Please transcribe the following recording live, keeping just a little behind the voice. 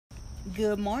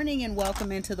Good morning and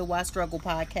welcome into the Why Struggle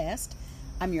podcast.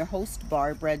 I'm your host,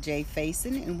 Barbara J.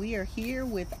 Faison, and we are here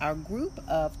with our group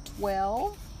of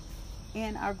 12.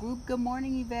 And our group, good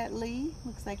morning, Yvette Lee.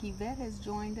 Looks like Yvette has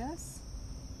joined us.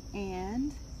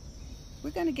 And we're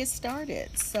going to get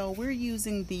started. So we're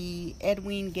using the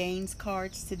Edwene Gaines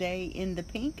cards today in the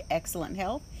pink, Excellent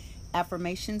Health,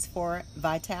 Affirmations for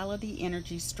Vitality,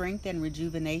 Energy, Strength, and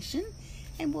Rejuvenation.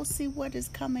 And we'll see what is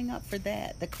coming up for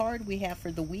that. The card we have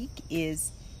for the week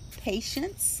is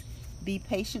Patience. Be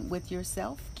patient with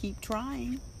yourself. Keep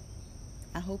trying.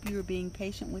 I hope you are being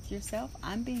patient with yourself.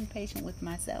 I'm being patient with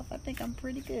myself. I think I'm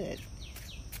pretty good.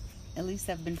 At least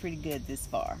I've been pretty good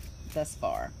thus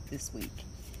far this week.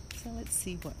 So let's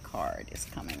see what card is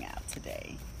coming out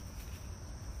today.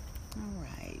 All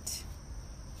right.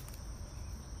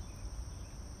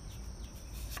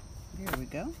 There we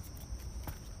go.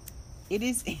 It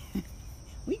is,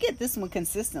 we get this one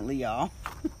consistently, y'all.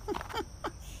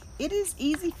 It is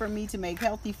easy for me to make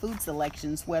healthy food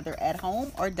selections, whether at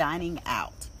home or dining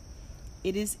out.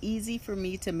 It is easy for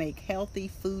me to make healthy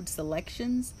food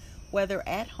selections, whether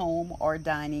at home or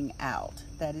dining out.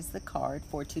 That is the card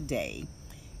for today.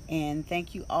 And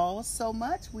thank you all so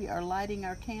much. We are lighting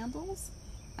our candles.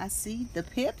 I see the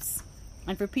pips.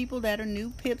 And for people that are new,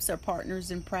 pips are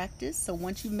partners in practice. So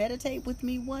once you meditate with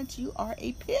me once, you are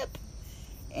a pip.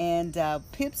 And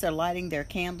pips are lighting their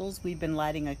candles. We've been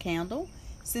lighting a candle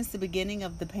since the beginning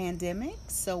of the pandemic.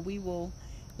 So we will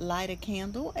light a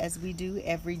candle as we do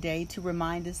every day to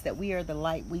remind us that we are the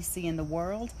light we see in the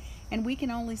world. And we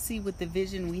can only see with the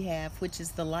vision we have, which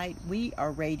is the light we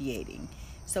are radiating.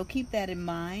 So keep that in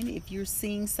mind. If you're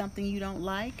seeing something you don't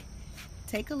like,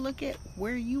 take a look at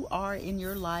where you are in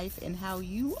your life and how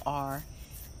you are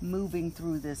moving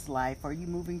through this life. Are you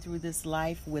moving through this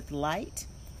life with light?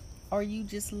 Are you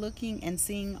just looking and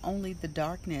seeing only the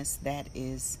darkness that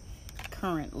is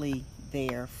currently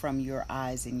there from your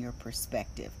eyes and your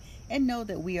perspective? And know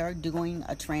that we are doing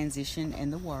a transition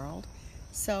in the world,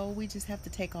 so we just have to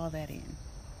take all that in.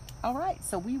 All right,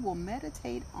 so we will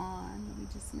meditate on, let me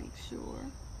just make sure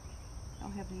I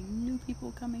don't have any new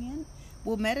people coming in.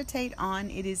 We'll meditate on,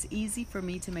 it is easy for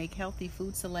me to make healthy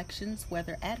food selections,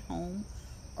 whether at home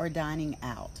or dining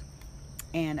out.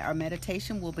 And our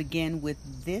meditation will begin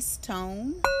with this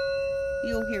tone.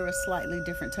 You'll hear a slightly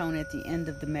different tone at the end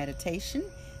of the meditation.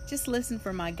 Just listen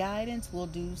for my guidance. We'll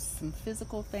do some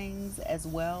physical things as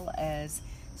well as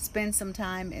spend some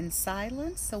time in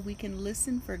silence so we can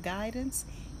listen for guidance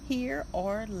here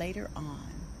or later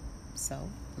on. So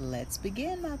let's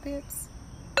begin, my pips.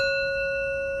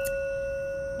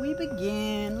 We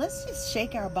begin. Let's just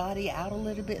shake our body out a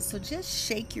little bit. So just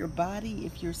shake your body.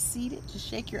 If you're seated, just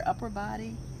shake your upper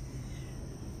body.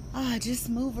 Just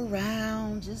move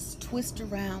around. Just twist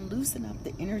around. Loosen up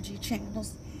the energy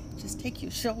channels. Just take your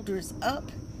shoulders up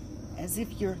as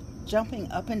if you're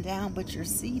jumping up and down, but you're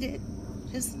seated.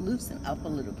 Just loosen up a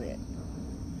little bit.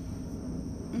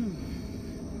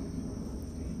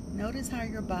 Notice how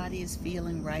your body is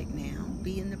feeling right now.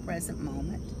 Be in the present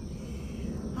moment.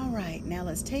 All right, now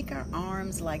let's take our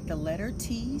arms like the letter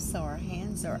T, so our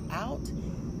hands are out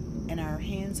and our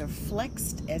hands are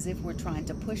flexed as if we're trying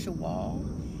to push a wall.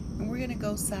 And we're going to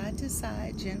go side to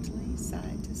side, gently,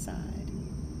 side to side.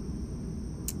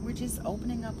 We're just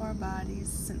opening up our bodies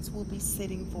since we'll be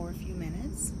sitting for a few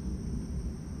minutes.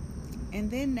 And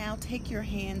then now take your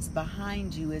hands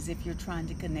behind you as if you're trying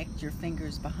to connect your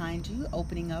fingers behind you,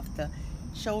 opening up the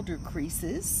shoulder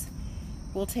creases.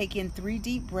 We'll take in 3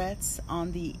 deep breaths.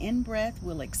 On the in-breath,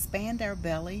 we'll expand our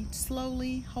belly,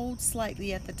 slowly hold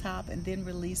slightly at the top, and then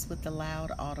release with the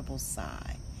loud, audible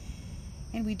sigh.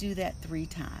 And we do that 3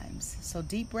 times. So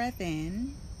deep breath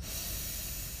in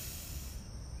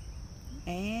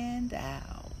and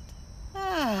out.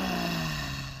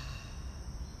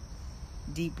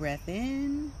 Deep breath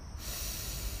in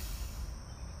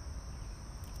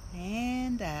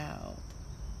and out.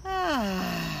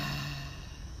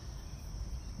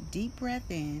 Deep breath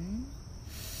in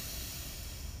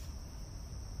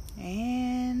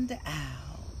and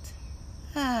out.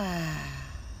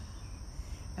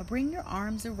 Now bring your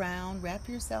arms around, wrap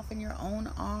yourself in your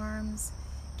own arms.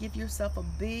 Give yourself a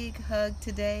big hug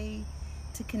today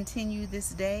to continue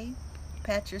this day.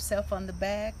 Pat yourself on the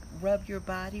back, rub your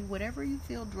body, whatever you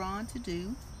feel drawn to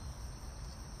do.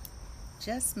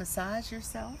 Just massage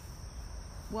yourself.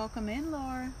 Welcome in,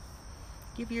 Laura.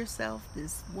 Give yourself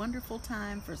this wonderful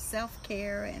time for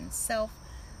self-care and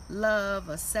self-love,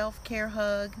 a self-care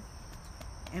hug.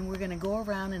 And we're going to go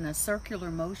around in a circular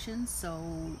motion.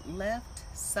 So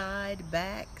left, side,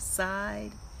 back,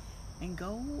 side, and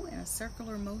go in a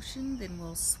circular motion. Then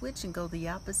we'll switch and go the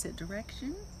opposite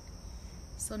direction.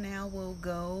 So now we'll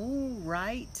go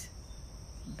right,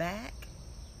 back,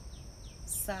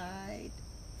 side,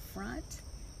 front,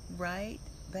 right,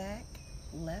 back,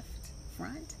 left,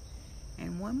 front.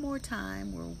 And one more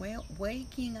time, we're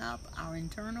waking up our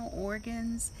internal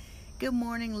organs. Good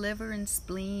morning, liver and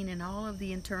spleen and all of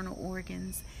the internal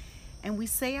organs. And we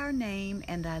say our name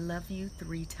and I love you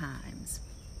 3 times.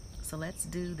 So let's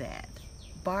do that.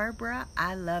 Barbara,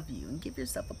 I love you. And give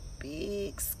yourself a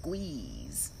big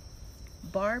squeeze.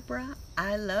 Barbara,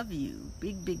 I love you.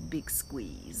 Big, big, big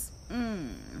squeeze.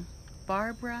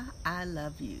 Barbara, I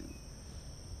love you.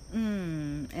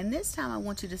 And this time I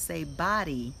want you to say,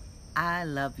 body, I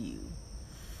love you.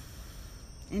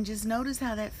 And just notice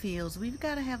how that feels. We've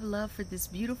got to have love for this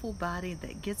beautiful body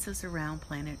that gets us around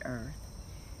planet Earth.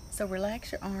 So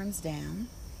relax your arms down.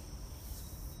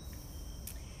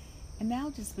 And now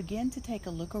just begin to take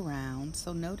a look around.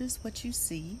 So notice what you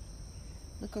see.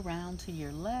 Look around to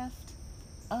your left,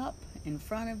 up, in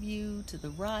front of you, to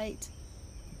the right,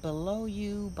 below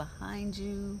you, behind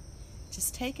you.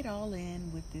 Just take it all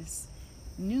in with this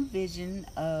new vision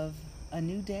of a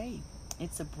new day.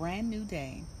 It's a brand new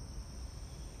day.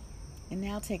 And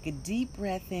now take a deep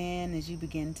breath in as you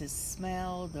begin to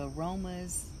smell the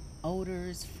aromas,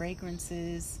 odors,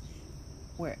 fragrances,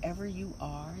 wherever you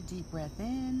are. Deep breath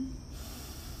in.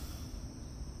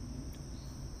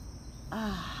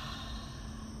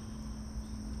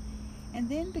 And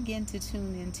then begin to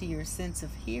tune into your sense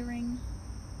of hearing.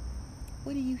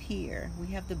 What do you hear? We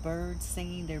have the birds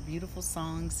singing their beautiful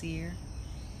songs here.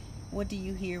 What do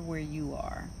you hear where you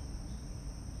are?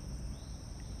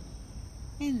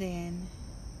 And then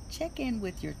check in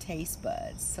with your taste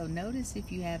buds. So notice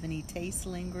if you have any taste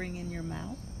lingering in your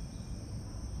mouth.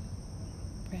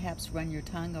 Perhaps run your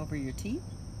tongue over your teeth.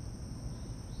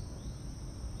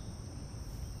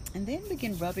 And then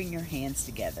begin rubbing your hands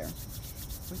together.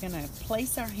 We're going to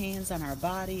place our hands on our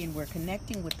body and we're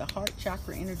connecting with the heart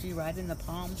chakra energy right in the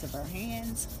palms of our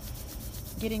hands.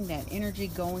 Getting that energy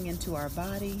going into our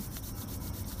body.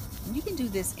 And you can do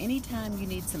this anytime you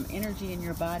need some energy in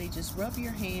your body. Just rub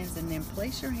your hands and then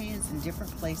place your hands in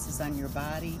different places on your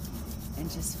body and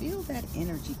just feel that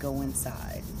energy go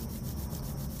inside.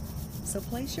 So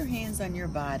place your hands on your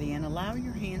body and allow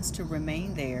your hands to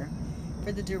remain there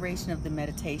for the duration of the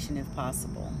meditation if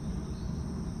possible.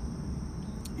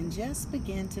 And just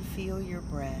begin to feel your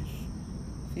breath.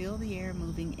 Feel the air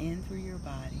moving in through your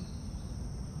body.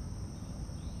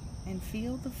 And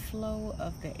feel the flow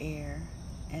of the air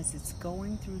as it's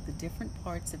going through the different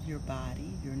parts of your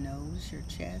body, your nose, your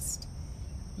chest,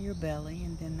 your belly,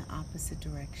 and then the opposite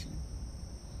direction.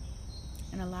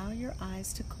 And allow your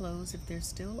eyes to close if they're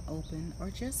still open or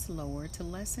just lower to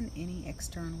lessen any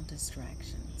external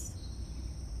distractions.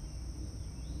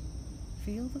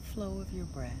 Feel the flow of your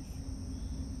breath.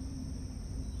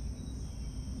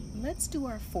 Let's do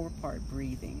our 4-part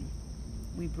breathing.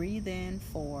 We breathe in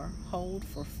 4, hold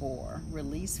for 4,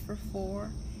 release for 4,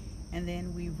 and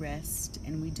then we rest,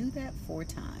 and we do that 4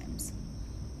 times.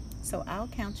 So I'll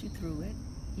count you through it.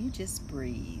 You just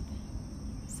breathe.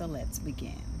 So let's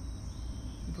begin.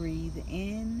 Breathe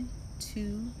in,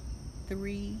 2,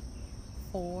 3,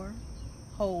 4,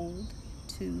 hold,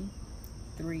 2,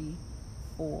 3,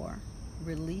 4,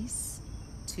 release,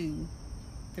 2,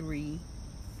 3,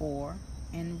 4,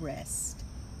 and rest,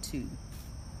 2,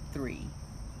 3,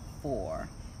 4.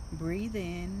 Breathe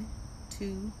in,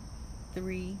 2,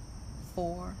 3,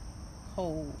 4,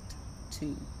 hold,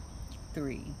 2,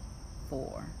 3,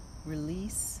 4,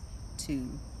 release, 2,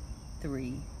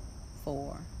 3,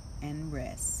 4, and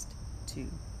rest, 2,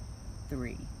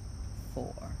 3,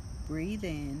 4. Breathe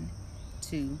in,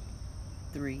 2,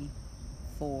 3,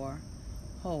 4,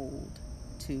 hold,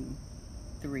 2,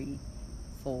 3,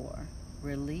 4,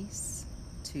 release,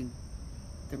 2,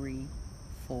 3,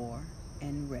 4,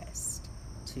 and rest,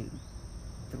 2,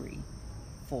 3,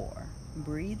 4.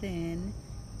 Breathe in,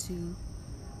 2,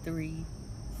 3,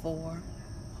 4,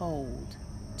 hold,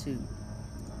 2,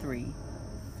 3,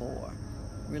 4,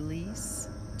 release,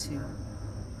 2,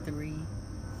 3,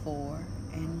 4,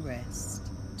 and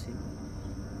rest, 2,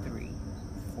 3,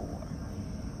 4.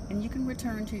 And you can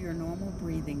return to your normal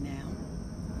breathing now.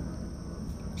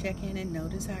 Check in and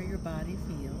notice how your body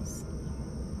feels.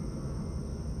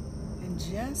 And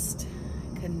just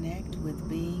connect with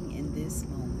being in this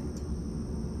moment.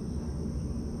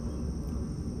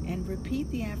 And repeat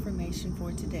the affirmation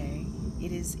for today.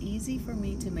 It is easy for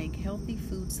me to make healthy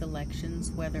food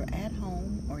selections, whether at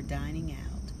home or dining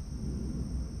out.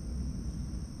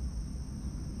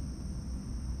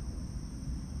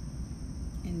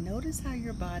 And notice how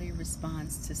your body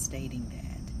responds to stating that.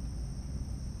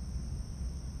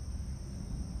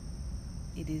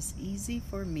 It is easy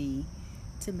for me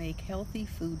to make healthy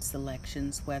food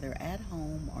selections, whether at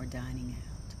home or dining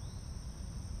out.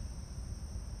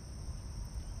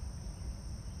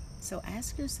 So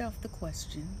ask yourself the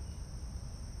question,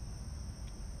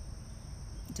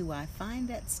 do I find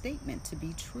that statement to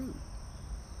be true?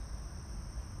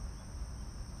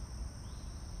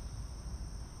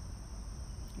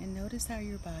 And notice how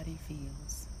your body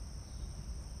feels.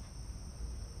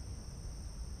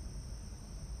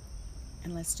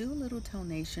 And let's do a little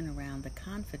tonation around the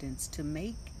confidence to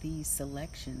make these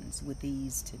selections with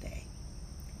ease today.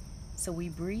 So we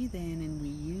breathe in and we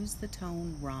use the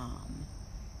tone Ram,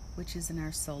 which is in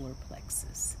our solar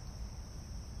plexus.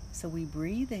 So we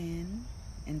breathe in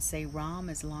and say Ram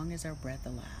as long as our breath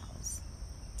allows.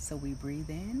 So we breathe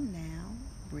in now,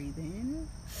 breathe in.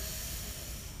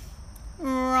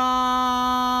 Ram.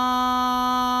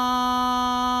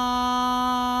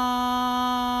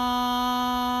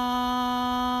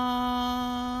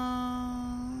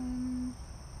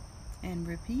 And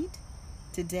repeat.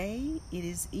 Today, it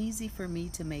is easy for me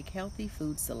to make healthy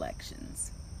food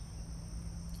selections.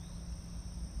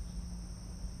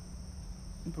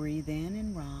 Breathe in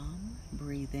and Ram.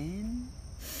 Breathe in.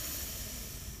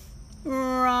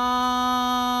 Ram.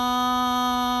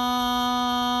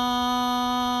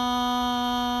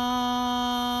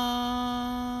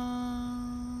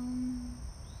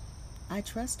 I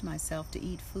trust myself to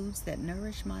eat foods that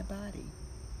nourish my body.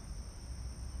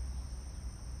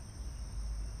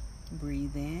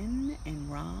 Breathe in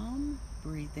and Ram.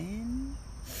 Breathe in.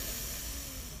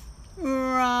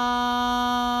 Ram.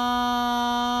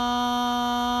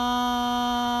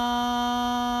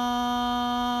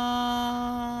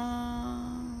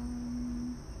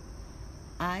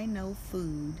 I know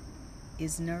food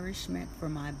is nourishment for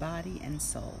my body and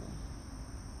soul.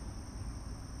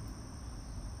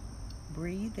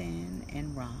 Breathe in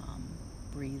and Ram.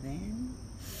 Breathe in.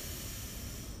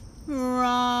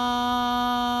 Ram.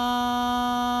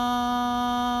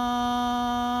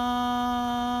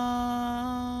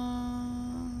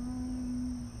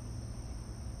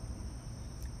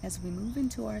 As we move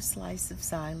into our slice of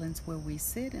silence where we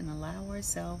sit and allow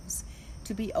ourselves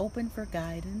to be open for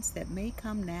guidance that may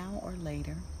come now or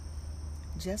later,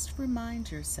 just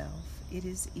remind yourself it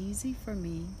is easy for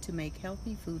me to make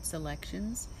healthy food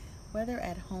selections, whether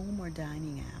at home or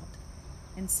dining out,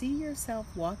 and see yourself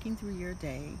walking through your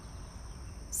day,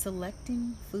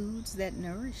 selecting foods that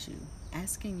nourish you,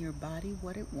 asking your body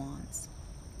what it wants,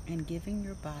 and giving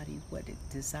your body what it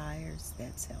desires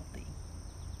that's healthy.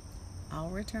 I'll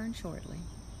return shortly.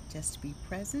 Just be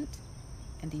present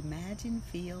and imagine,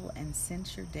 feel, and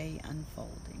sense your day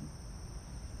unfolding.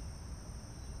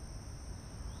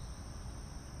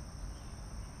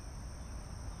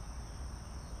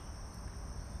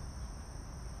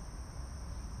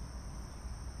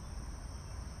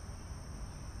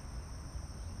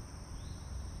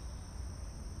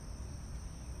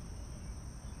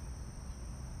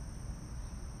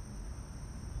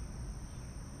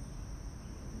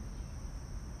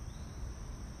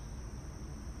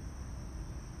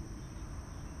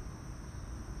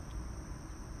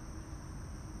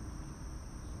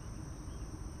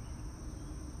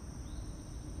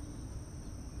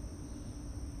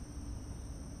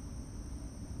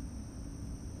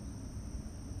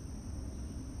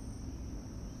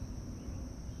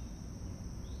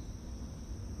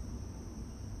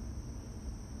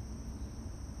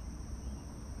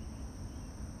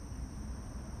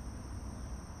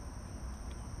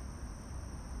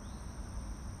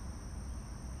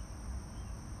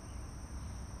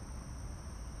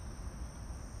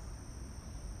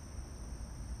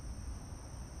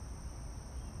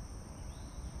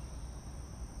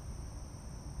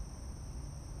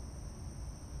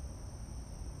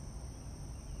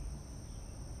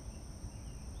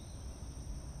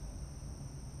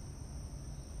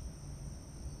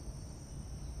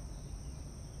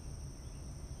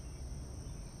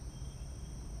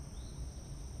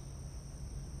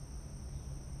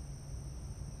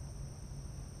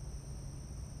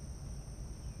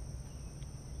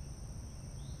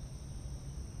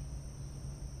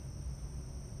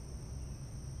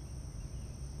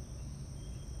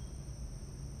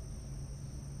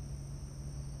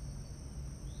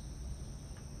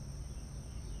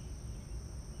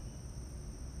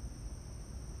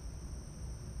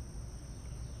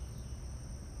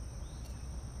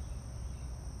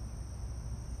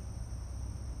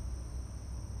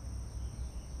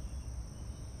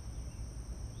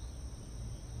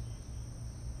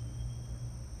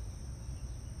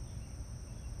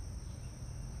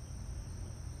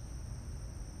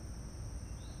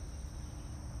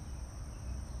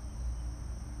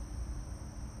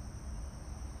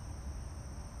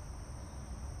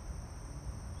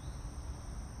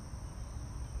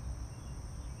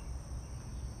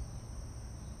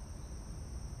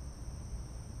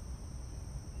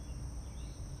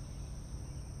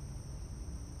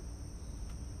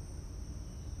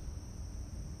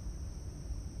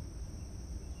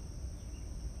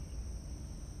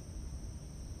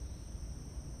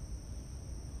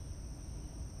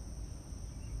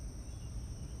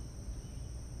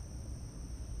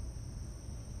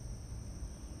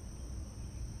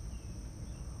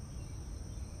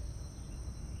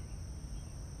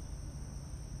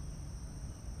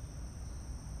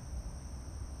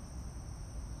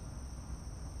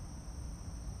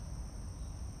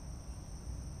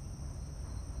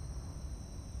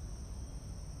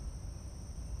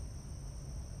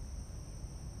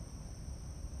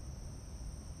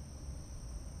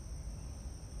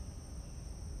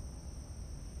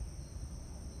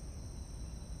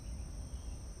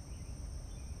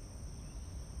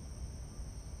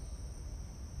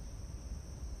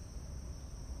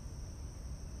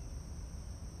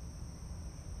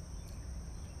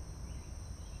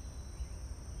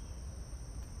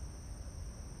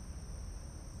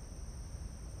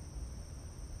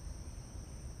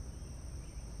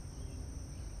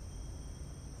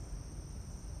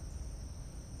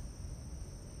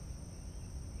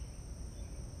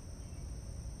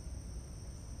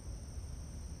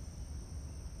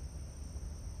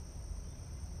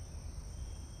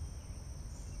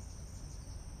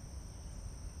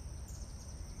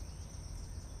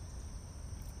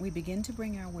 we begin to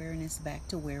bring our awareness back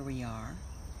to where we are.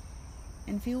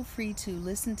 And feel free to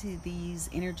listen to these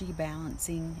energy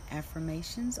balancing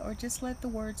affirmations or just let the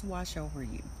words wash over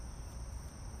you.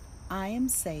 I am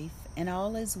safe and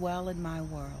all is well in my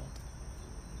world.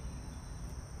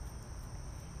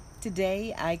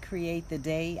 Today I create the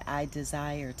day I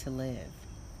desire to live.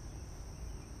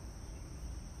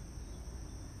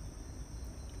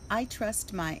 I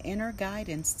trust my inner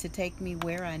guidance to take me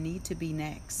where I need to be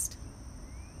next.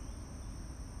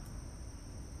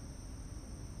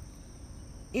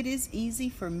 It is easy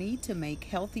for me to make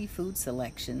healthy food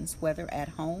selections, whether at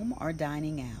home or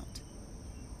dining out.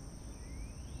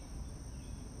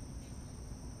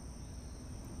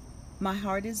 My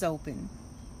heart is open.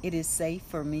 It is safe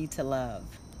for me to love.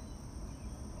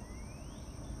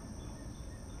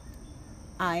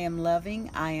 I am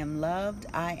loving. I am loved.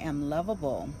 I am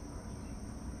lovable.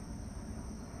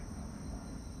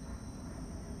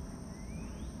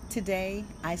 Today,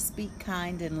 I speak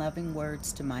kind and loving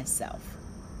words to myself.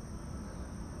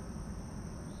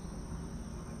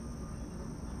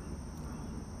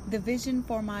 The vision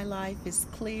for my life is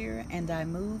clear and I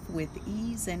move with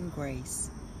ease and grace.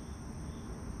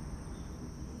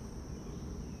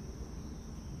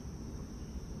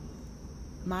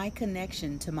 My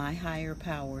connection to my higher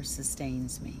power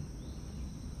sustains me.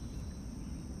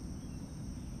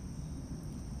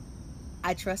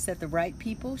 I trust that the right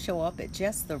people show up at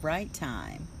just the right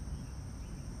time.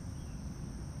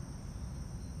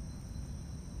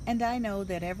 And I know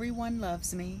that everyone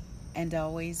loves me and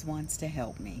always wants to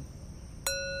help me.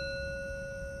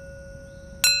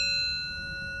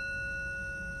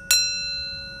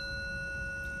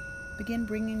 Begin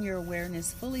bringing your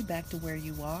awareness fully back to where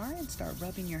you are and start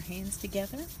rubbing your hands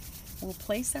together. We'll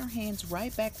place our hands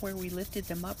right back where we lifted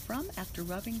them up from after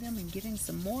rubbing them and getting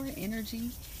some more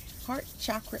energy, heart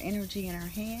chakra energy in our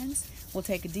hands. We'll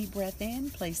take a deep breath in,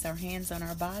 place our hands on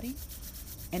our body,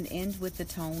 and end with the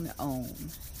tone Om.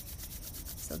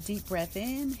 So deep breath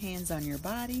in, hands on your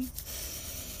body.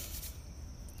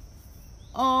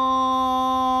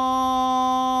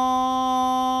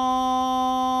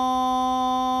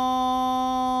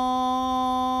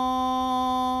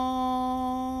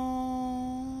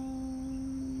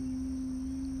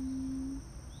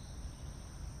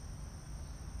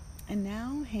 And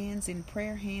now, hands in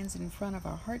prayer, hands in front of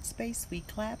our heart space, we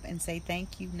clap and say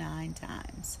thank you 9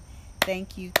 times.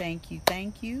 Thank you, thank you,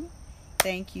 thank you.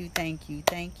 Thank you, thank you,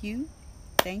 thank you.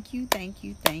 Thank you, thank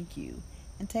you, thank you.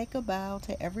 And take a bow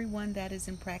to everyone that is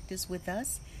in practice with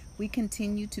us. We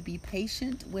continue to be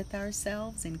patient with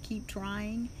ourselves and keep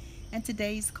trying. And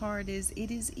today's card is,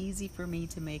 it is easy for me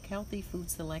to make healthy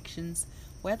food selections,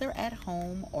 whether at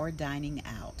home or dining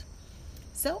out.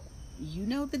 So, you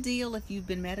know the deal. If you've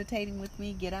been meditating with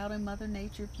me, get out in Mother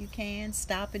Nature if you can.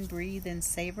 Stop and breathe and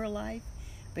savor life.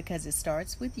 Because it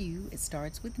starts with you, it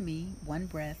starts with me, one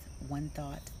breath, one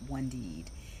thought, one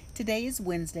deed. Today is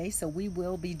Wednesday, so we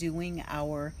will be doing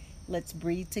our Let's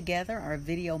Breathe Together, our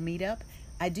video meetup.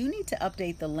 I do need to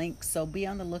update the link, so be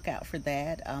on the lookout for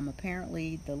that.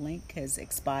 Apparently the link has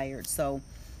expired, so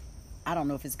I don't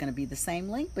know if it's going to be the same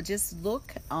link, but just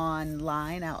look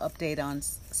online. I'll update on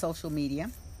social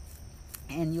media,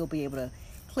 and you'll be able to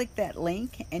click that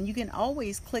link, and you can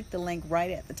always click the link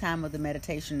right at the time of the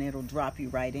meditation. It'll drop you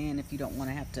right in if you don't want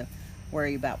to have to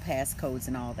worry about passcodes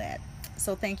and all that.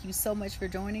 So thank you so much for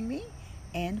joining me,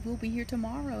 and we'll be here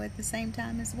tomorrow at the same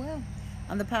time as well.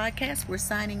 On the podcast, we're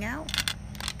signing out.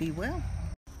 Be well.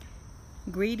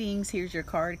 Greetings. Here's your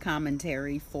card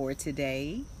commentary for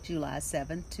today, July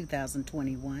 7th,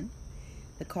 2021.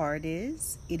 The card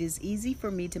is, it is easy for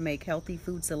me to make healthy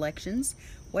food selections,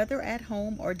 whether at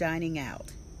home or dining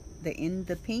out. In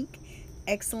the pink,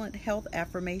 excellent health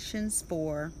affirmations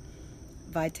for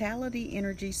Vitality,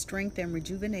 Energy, Strength, and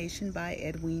Rejuvenation by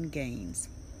Edwene Gaines.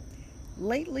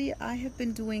 Lately, I have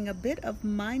been doing a bit of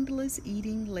mindless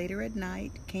eating later at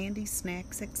night, candy,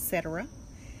 snacks, etc.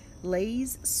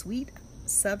 Lay's Sweet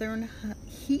Southern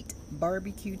Heat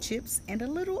barbecue chips, and a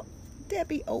little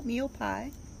Debbie oatmeal pie,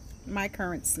 my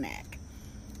current snack.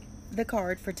 The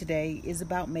card for today is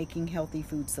about making healthy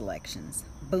food selections.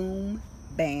 Boom,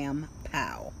 bam,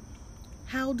 pow.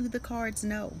 How do the cards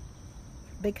know?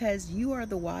 Because you are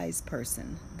the wise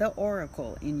person, the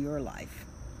oracle in your life.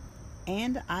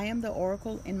 And I am the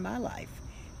oracle in my life.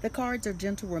 The cards are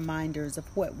gentle reminders of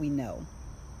what we know.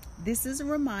 This is a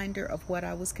reminder of what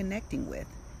I was connecting with.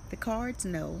 The cards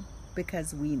know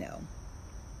because we know.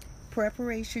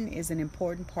 Preparation is an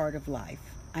important part of life.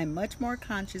 I'm much more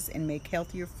conscious and make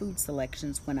healthier food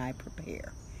selections when I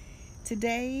prepare.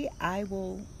 Today, I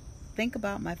will think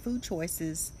about my food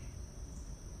choices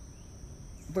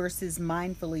versus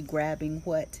mindfully grabbing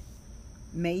what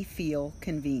may feel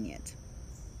convenient?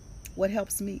 What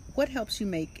helps you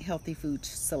make healthy food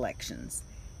selections?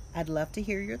 I'd love to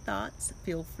hear your thoughts.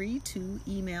 Feel free to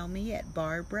email me at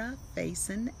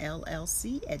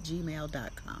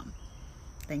barbarafasonllc@gmail.com.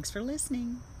 Thanks for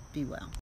listening. Be well.